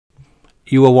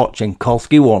You are watching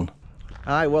Kolsky 1.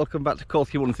 Hi, welcome back to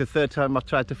Kolsky 1. It's the third time I've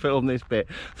tried to film this bit.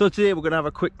 So today we're going to have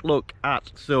a quick look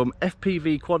at some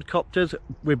FPV quadcopters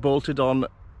with bolted on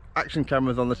action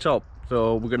cameras on the top.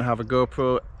 So we're going to have a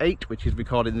GoPro 8, which is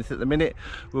recording this at the minute.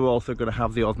 We're also going to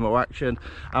have the Osmo Action,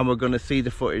 and we're going to see the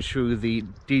footage through the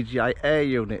DJI Air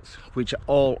units, which are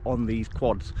all on these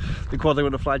quads. The quads I'm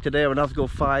going to fly today are an Nazgul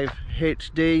 5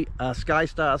 HD, a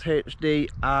SkyStars HD,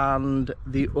 and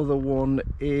the other one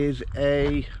is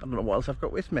I don't know what else I've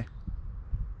got with me.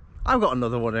 I've got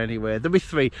another one anyway. There'll be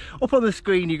three. Up on the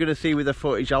screen you're going to see with the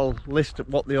footage, I'll list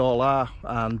what they all are,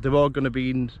 and they're all going to be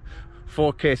in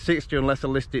 4K 60 unless I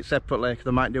list it separately, because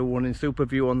I might do one in super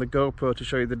view on the GoPro to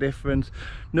show you the difference.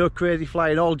 No crazy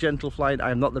flying, all gentle flying.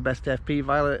 I am not the best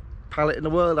FPV pilot in the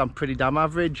world, I'm pretty damn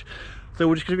average. So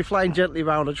we're just going to be flying gently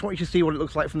around. I just want you to see what it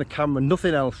looks like from the camera,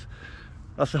 nothing else.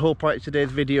 That's the whole point of today's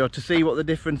video, to see what the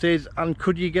difference is, and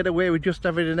could you get away with just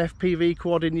having an FPV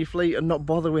quad in your fleet and not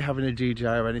bother with having a DJI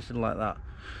or anything like that.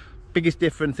 Biggest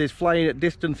difference is flying at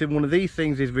distance in one of these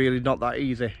things is really not that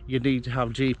easy. You need to have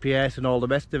GPS and all the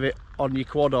rest of it on your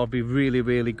quad or be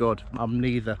really good. I'm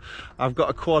neither. I've got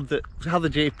a quad that has the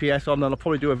GPS on, and I'll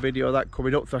probably do a video of that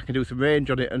coming up so I can do some range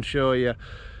on it and show you.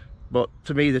 But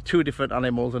to me they're two different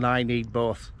animals and I need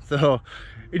both. So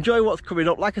enjoy what's coming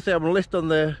up. Like I say, I'm going to list on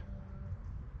the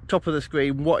top of the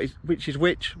screen which is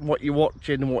which, what you're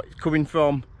watching and what it's coming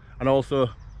from, and also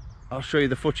I'll show you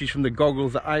the footage from the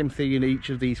goggles that I'm seeing each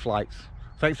of these flights.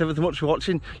 Thanks ever so much for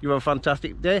watching. You have a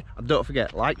fantastic day, and don't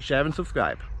forget, like, share and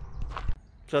subscribe.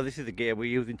 So this is the gear we're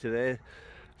using today.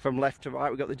 From left to right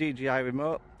we've got the DJI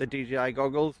remote, the DJI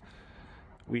goggles,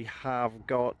 we have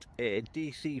got a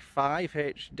DC 5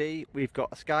 HD, we've got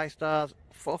a SkyStars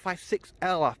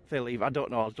 456L I believe, I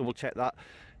don't know, I'll double check that,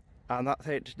 and that's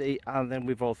HD. And then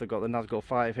we've also got the Nazgul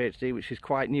 5 HD, which is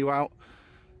quite new out.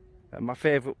 And my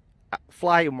favourite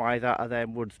flying wise out of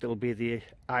them would still be the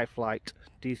iFlight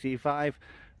DC5,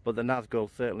 but the Nazgul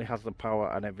certainly has the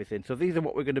power and everything. So these are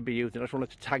what we're going to be using. I just wanted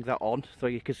to tag that on so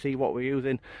you can see what we're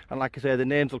using, and like I say, the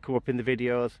names will come up in the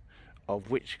videos of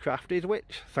which craft is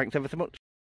which. Thanks ever so much.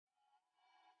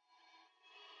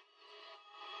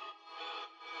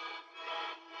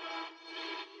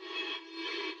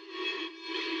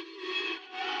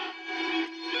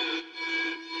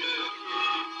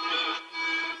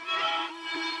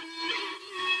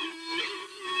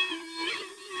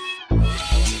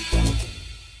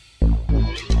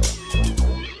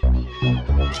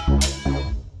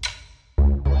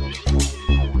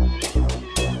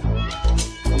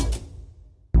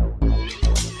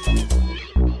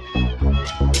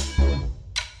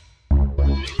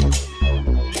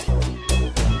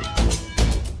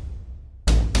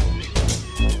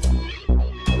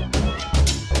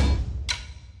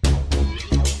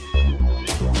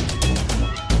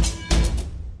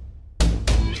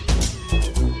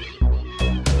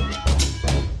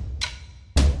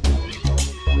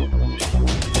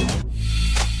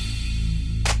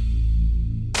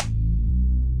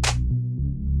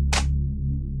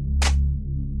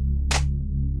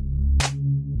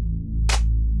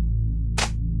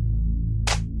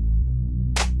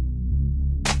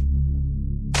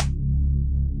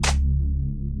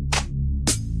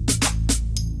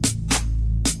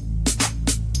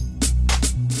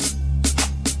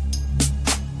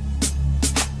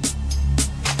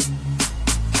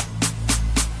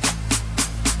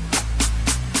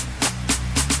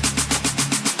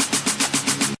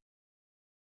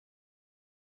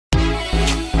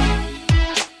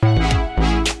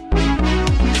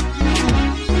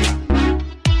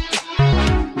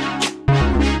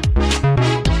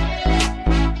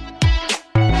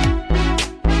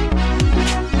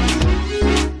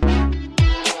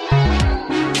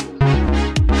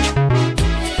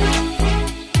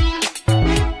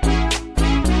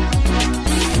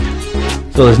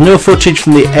 So there's no footage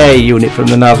from the air unit from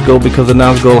the Nazgul, because the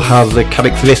Nazgul has the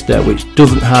characteristic which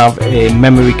doesn't have a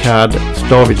memory card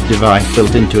storage device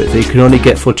built into it, so you can only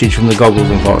get footage from the goggles,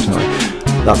 unfortunately.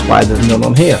 That's why there's none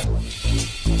on here.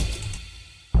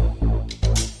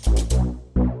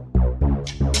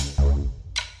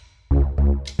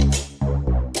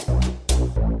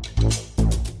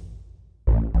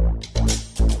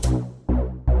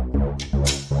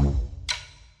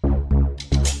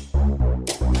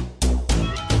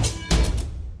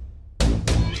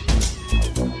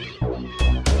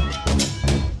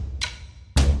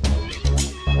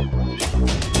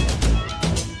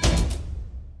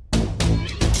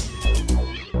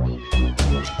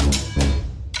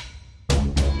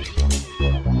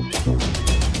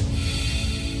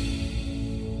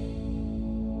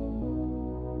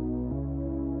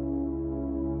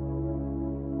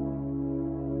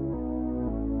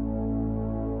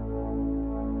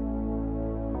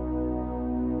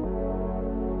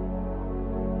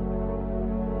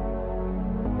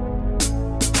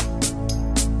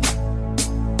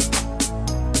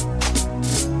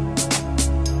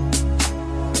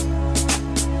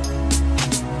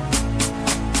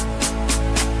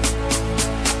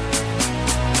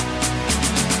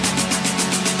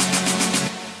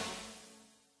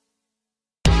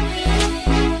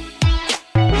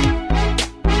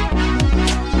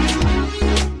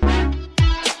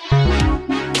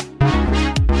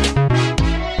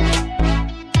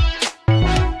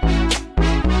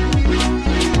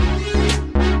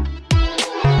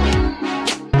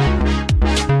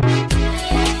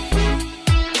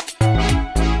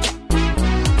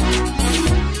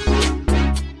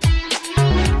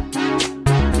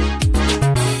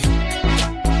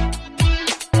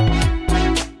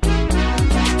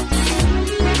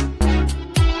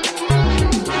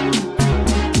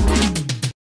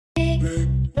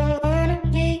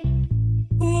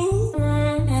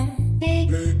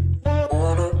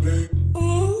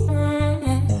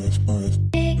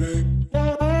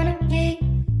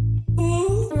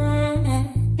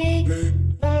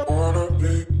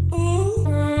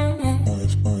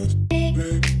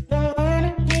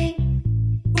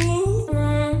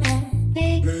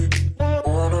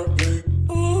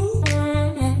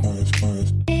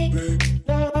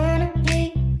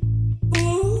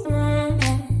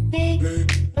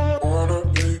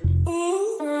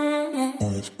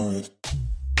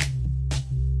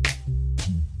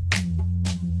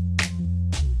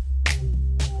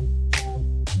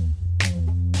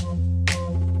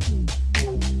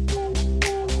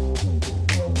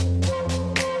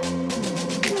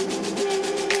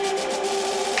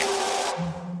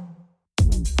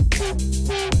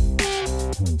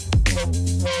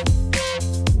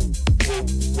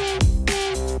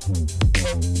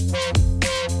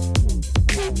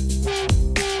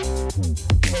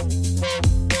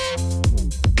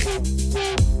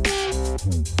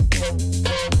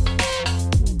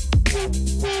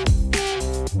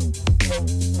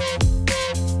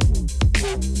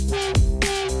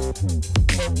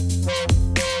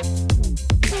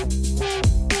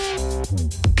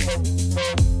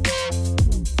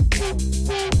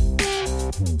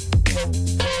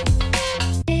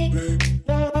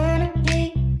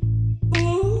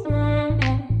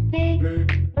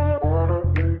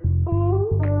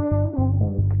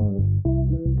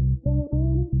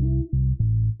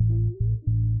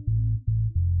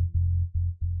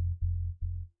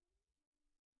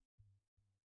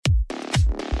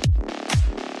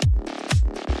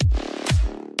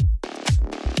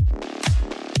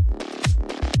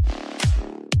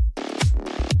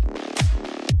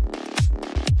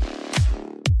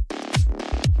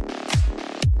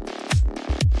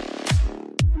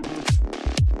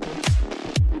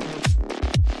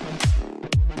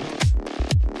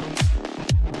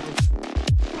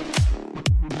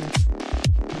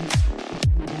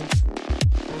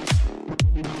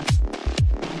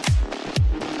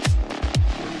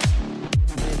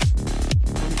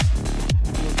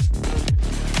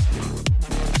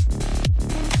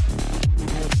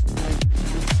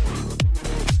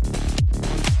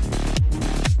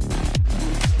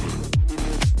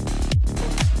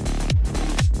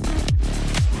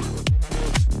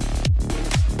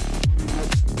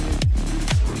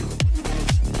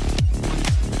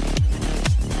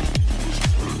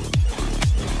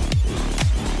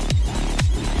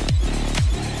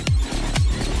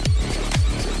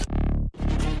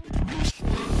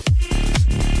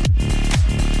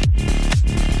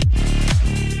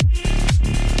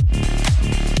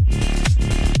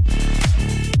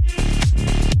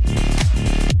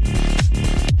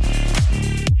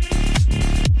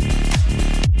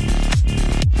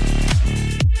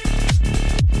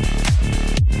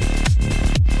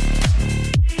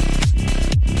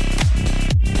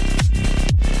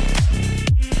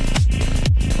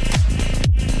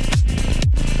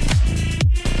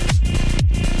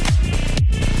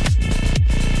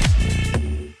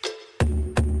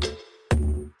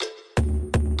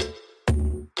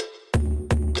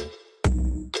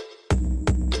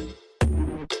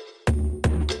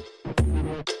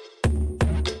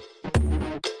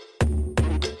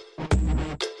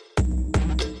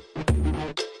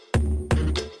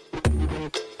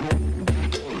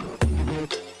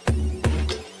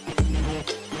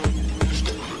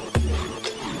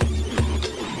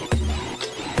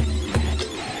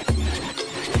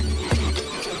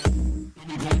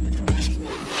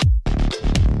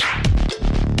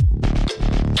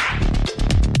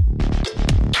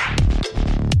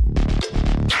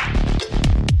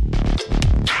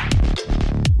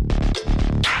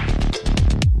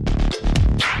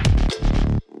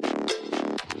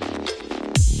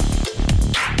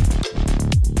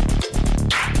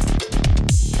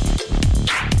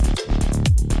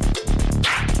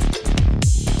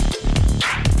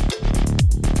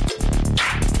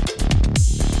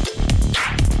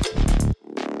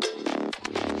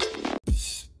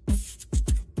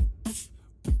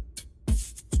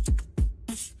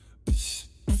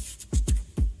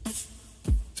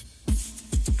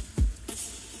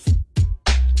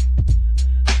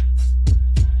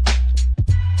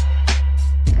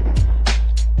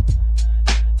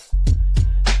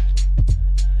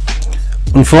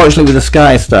 Unfortunately with the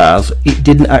Sky Stars, it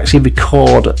didn't actually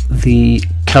record the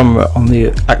camera on the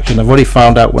action. I've already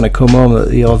found out when I come home that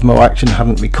the Osmo Action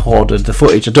hadn't recorded the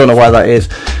footage. I don't know why that is.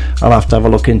 I'll have to have a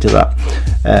look into that.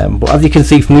 But as you can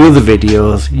see from the other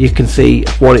videos, you can see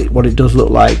what it does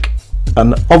look like.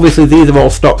 And obviously these are all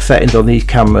stock settings on these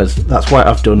cameras. That's why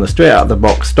I've done the straight out of the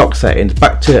box stock settings.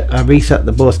 I reset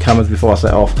both cameras before I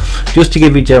set off, just to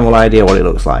give you a general idea what it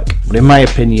looks like. But in my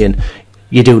opinion,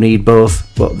 you do need both,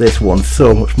 but this one's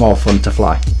so much more fun to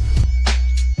fly.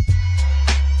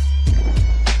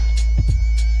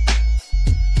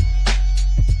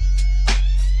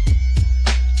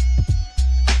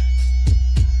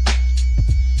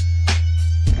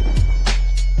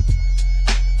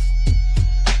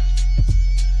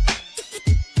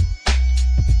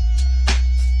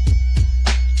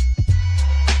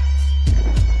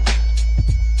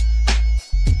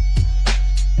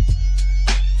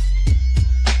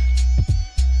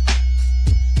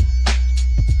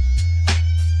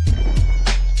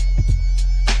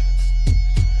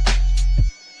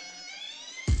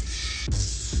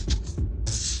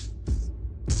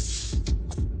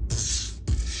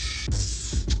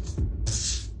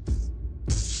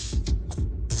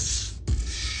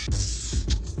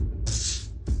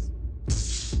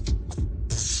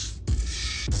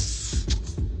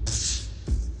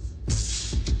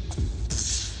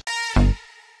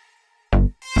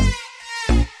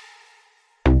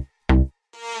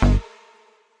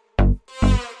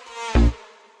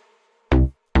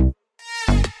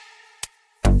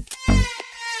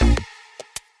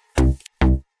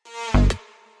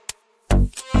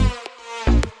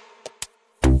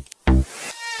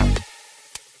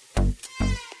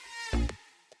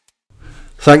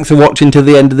 Thanks for watching to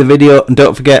the end of the video, and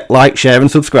don't forget, like, share and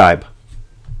subscribe.